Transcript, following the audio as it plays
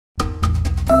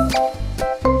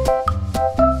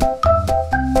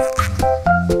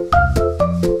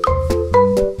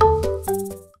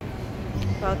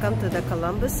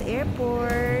Columbus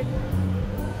Airport.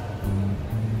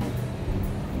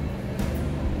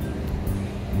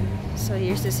 So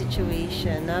here's the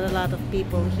situation. Not a lot of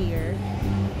people here.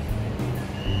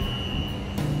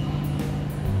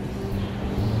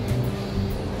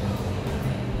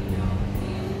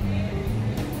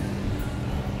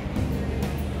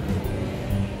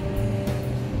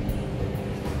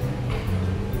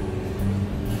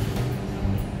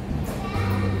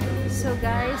 So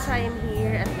guys, I am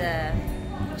here at the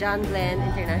John Glenn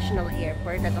International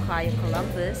Airport at Ohio,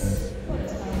 Columbus.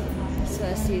 So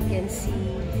as you can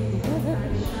see,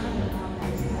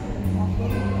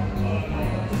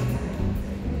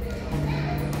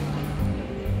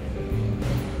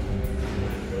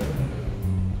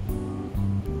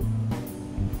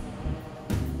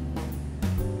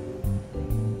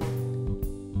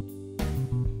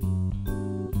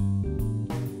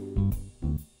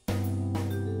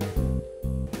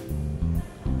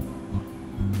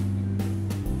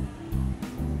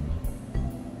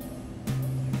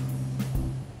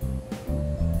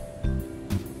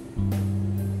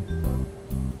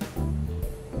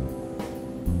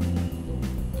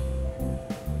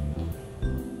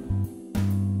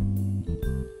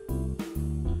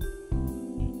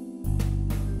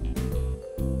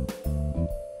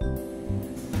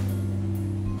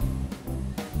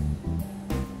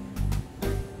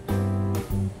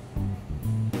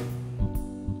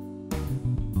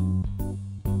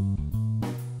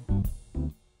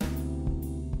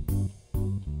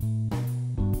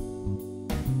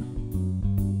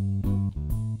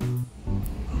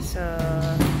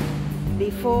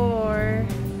 before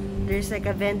there's like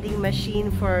a vending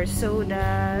machine for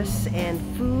sodas and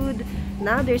food.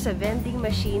 Now there's a vending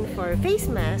machine for face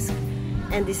mask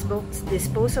and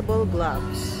disposable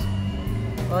gloves.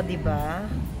 O, diba?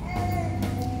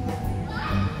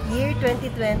 Year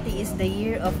 2020 is the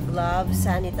year of gloves,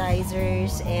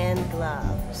 sanitizers, and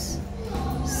gloves.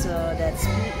 So that's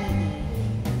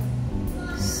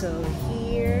PPE. So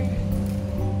here,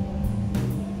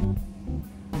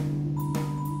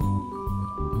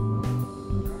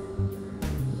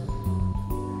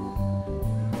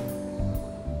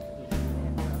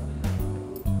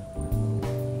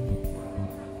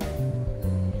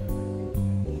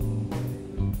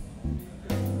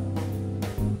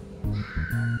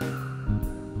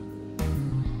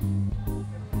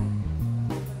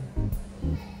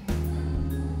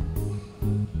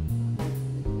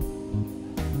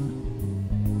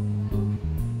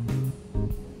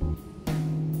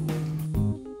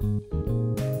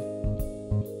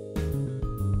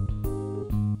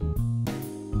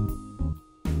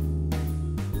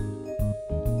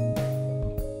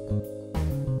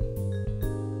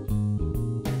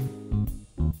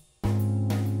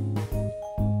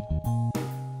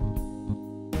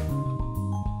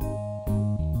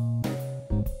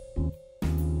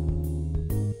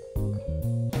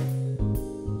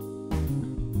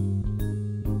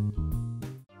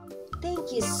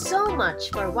 thank you so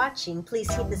much for watching.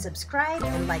 Please hit the subscribe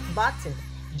and like button.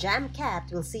 Jam Cat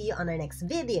will see you on our next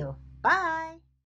video. Bye!